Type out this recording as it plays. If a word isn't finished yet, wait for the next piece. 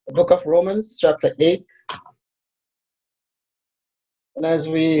the book of Romans, chapter 8. And as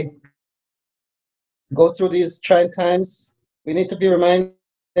we go through these trying times, we need to be reminded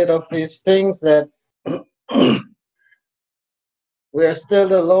of these things that we are still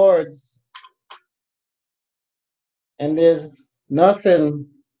the Lord's, and there's nothing,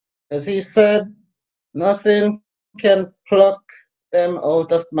 as He said, nothing can pluck them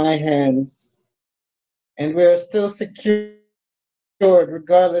out of my hands. And we are still secured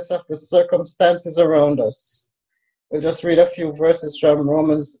regardless of the circumstances around us. We'll just read a few verses from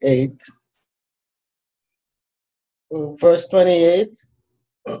Romans 8, verse 28.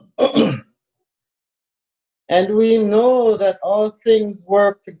 And we know that all things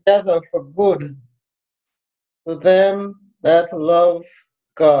work together for good to them that love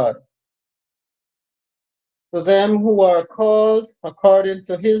God, to them who are called according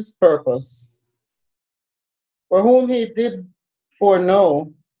to His purpose. For whom He did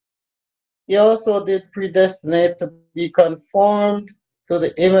foreknow, He also did predestinate to be conformed to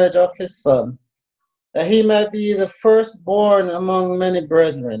the image of His Son, that He might be the firstborn among many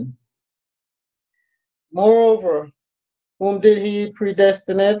brethren. Moreover, whom did He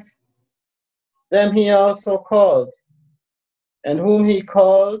predestinate? Them He also called. And whom He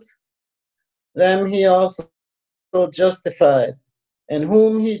called, them He also justified. And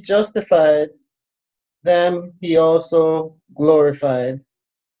whom He justified, them He also glorified.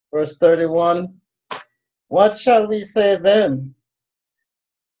 Verse 31. What shall we say then?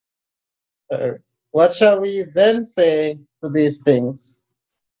 Sorry. What shall we then say to these things?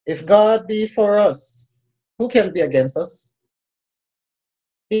 If God be for us, who can be against us?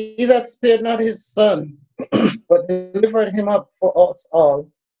 He that spared not His Son, but delivered Him up for us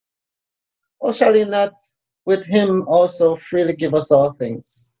all, how shall He not with Him also freely give us all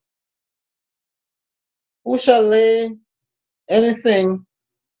things? Who shall lay anything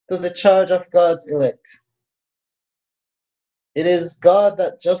to the charge of God's elect? It is God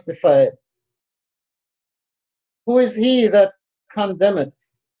that justifieth. Who is he that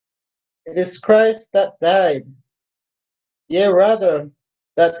condemneth? It is Christ that died, yea rather,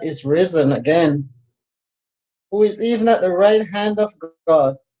 that is risen again, who is even at the right hand of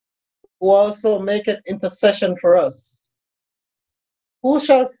God, who also maketh intercession for us. Who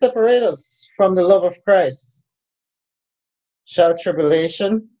shall separate us from the love of Christ? Shall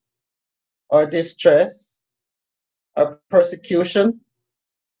tribulation, or distress, or persecution,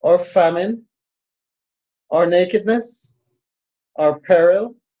 or famine, or nakedness, or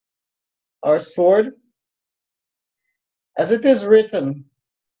peril, or sword? As it is written,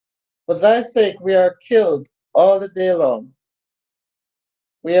 for thy sake we are killed all the day long.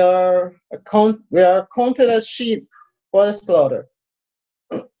 We are counted as sheep for the slaughter.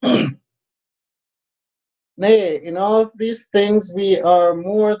 Nay, in all these things we are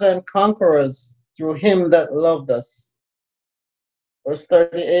more than conquerors through him that loved us. Verse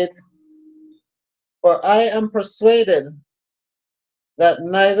 38. For I am persuaded that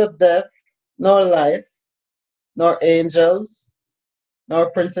neither death, nor life, nor angels,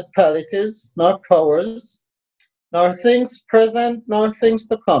 nor principalities, nor powers, nor things present, nor things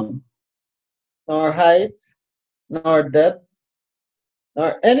to come, nor height, nor depth,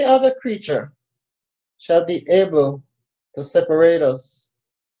 nor any other creature shall be able to separate us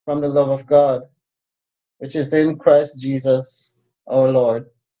from the love of God, which is in Christ Jesus our Lord.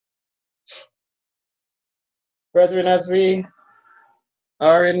 Brethren, as we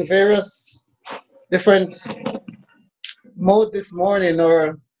are in various different mode this morning,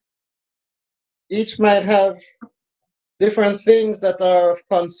 or each might have different things that are of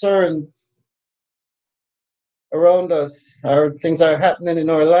concern around us, or things are happening in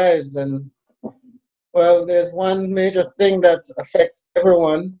our lives. And well, there's one major thing that affects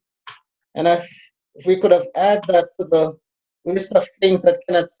everyone. And if we could have added that to the list of things that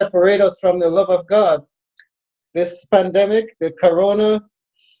cannot separate us from the love of God, this pandemic, the corona,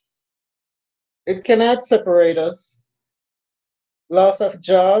 it cannot separate us. Loss of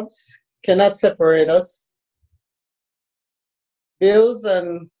jobs cannot separate us. Bills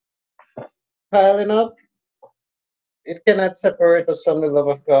and piling up, it cannot separate us from the love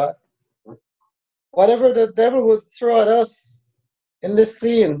of God. Whatever the devil would throw at us in this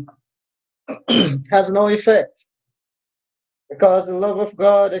scene has no effect, because the love of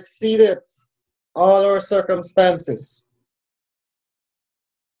God exceeded all our circumstances.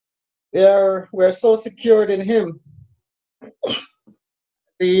 We're so secured in Him.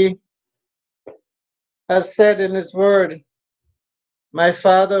 He has said in His word, my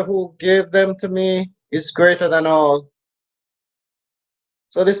Father who gave them to me is greater than all.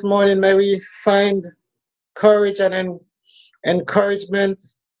 So this morning, may we find courage and encouragement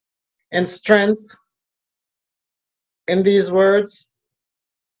and strength in these words,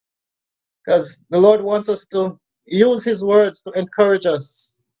 because the Lord wants us to use His words to encourage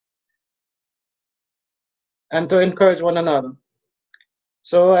us and to encourage one another.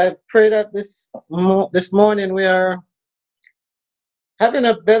 So I pray that this morning we are having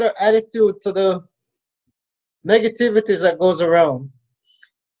a better attitude to the negativities that goes around,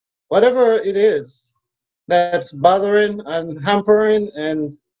 whatever it is that's bothering and hampering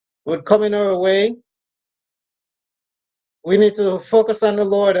and would come in our way. We need to focus on the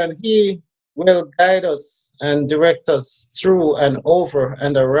Lord, and He will guide us and direct us through and over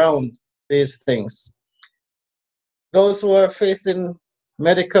and around these things. Those who are facing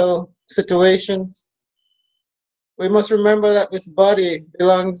medical situations, we must remember that this body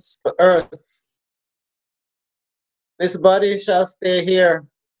belongs to earth. This body shall stay here,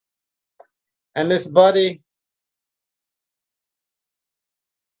 and this body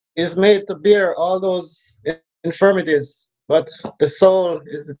is made to bear all those infirmities, but the soul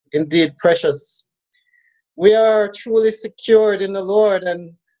is indeed precious. We are truly secured in the Lord,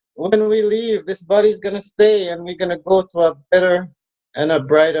 and when we leave, this body is going to stay, and we're going to go to a better and a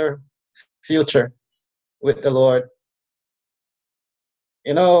brighter future with the Lord.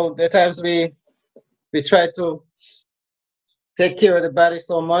 You know, the times we try to take care of the body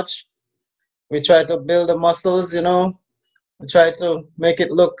so much. We try to build the muscles, you know. We try to make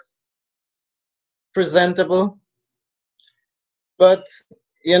it look presentable. But,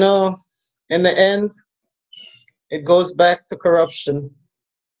 you know, in the end, it goes back to corruption.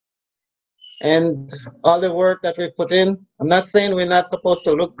 And all the work that we put in, I'm not saying we're not supposed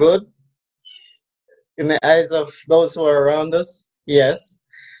to look good in the eyes of those who are around us, yes,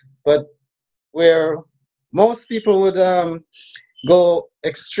 but where most people would go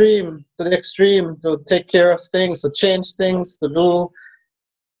extreme to the extreme to take care of things, to change things, to do,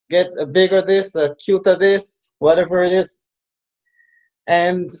 get a bigger this, a cuter this, whatever it is.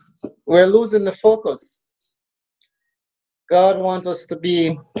 And we're losing the focus. God wants us to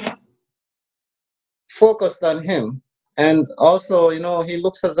be focused on Him. And also, you know, He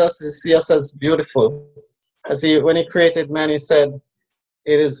looks at us, He sees us as beautiful. When He created man, He said,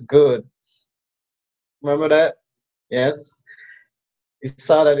 "It is good." Remember that? Yes. He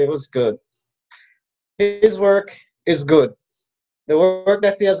saw that it was good. His work is good. The work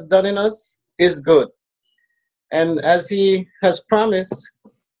that He has done in us is good. And as He has promised,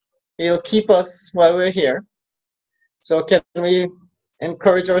 He'll keep us while we're here. So can we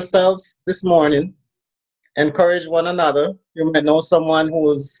encourage ourselves this morning? Encourage one another. You might know someone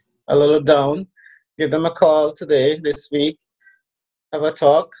who's a little down. Give them a call today, this week. Have a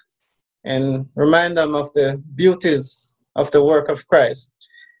talk and remind them of the beauties of the work of Christ.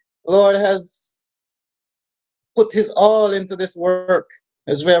 The Lord has put His all into this work,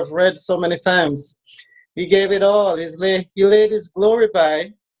 as we have read so many times. He gave it all. He laid His glory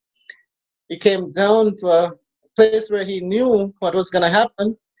by. He came down to a place where He knew what was going to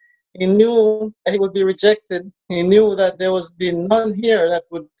happen. He knew that He would be rejected. He knew that there was be none here that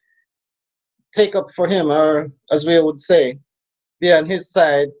would take up for Him, or as we would say, be on His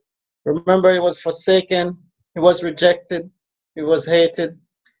side. Remember, He was forsaken. He was rejected. He was hated.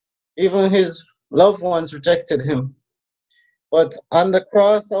 Even His loved ones rejected Him. But on the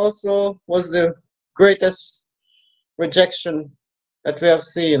cross also was the greatest rejection that we have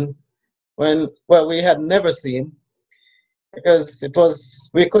seen, we had never seen, because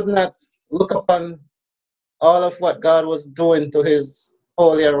we could not look upon all of what God was doing to His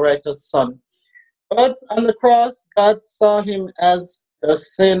holy and righteous Son. But on the cross, God saw Him as a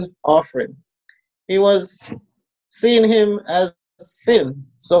sin offering. He was seeing Him as sin.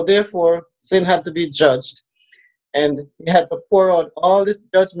 So therefore, sin had to be judged. And He had to pour out all this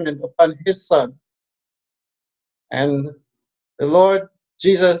judgment upon His Son. And the Lord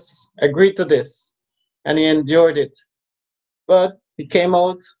Jesus agreed to this, and He endured it. But He came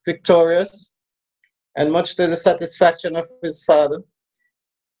out victorious, and much to the satisfaction of His Father.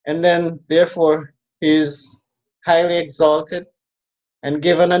 And then, therefore, He is highly exalted and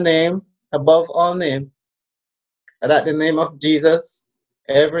given a name above all name, that at the name of Jesus,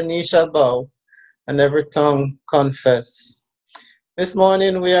 every knee shall bow and every tongue confess. This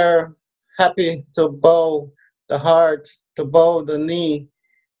morning we are happy to bow the heart, to bow the knee,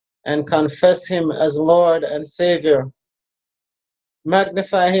 and confess Him as Lord and Savior.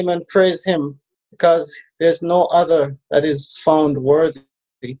 Magnify Him and praise Him, because there's no other that is found worthy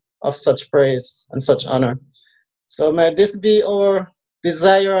of such praise and such honor. So may this be our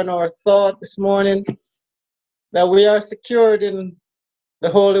desire and our thought this morning, that we are secured in the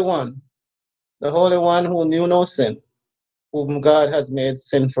Holy One who knew no sin. whom God has made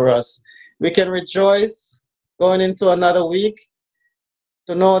sin for us. We can rejoice going into another week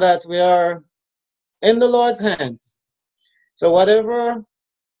to know that we are in the Lord's hands. So whatever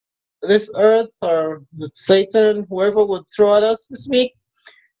this earth or Satan, whoever would throw at us this week,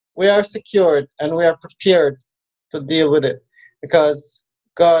 we are secured and we are prepared to deal with it because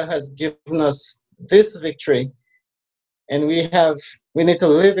God has given us this victory and we need to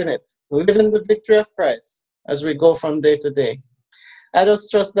live in it, live in the victory of Christ as we go from day to day. I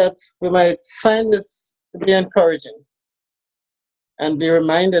just trust that we might find this to be encouraging and be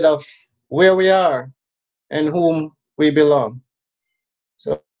reminded of where we are and whom we belong.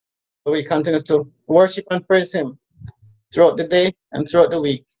 So we continue to worship and praise Him throughout the day and throughout the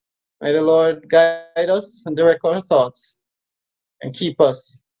week. May the Lord guide us and direct our thoughts and keep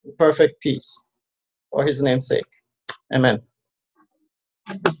us in perfect peace for His name's sake. Amen.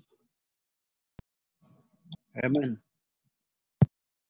 Amen.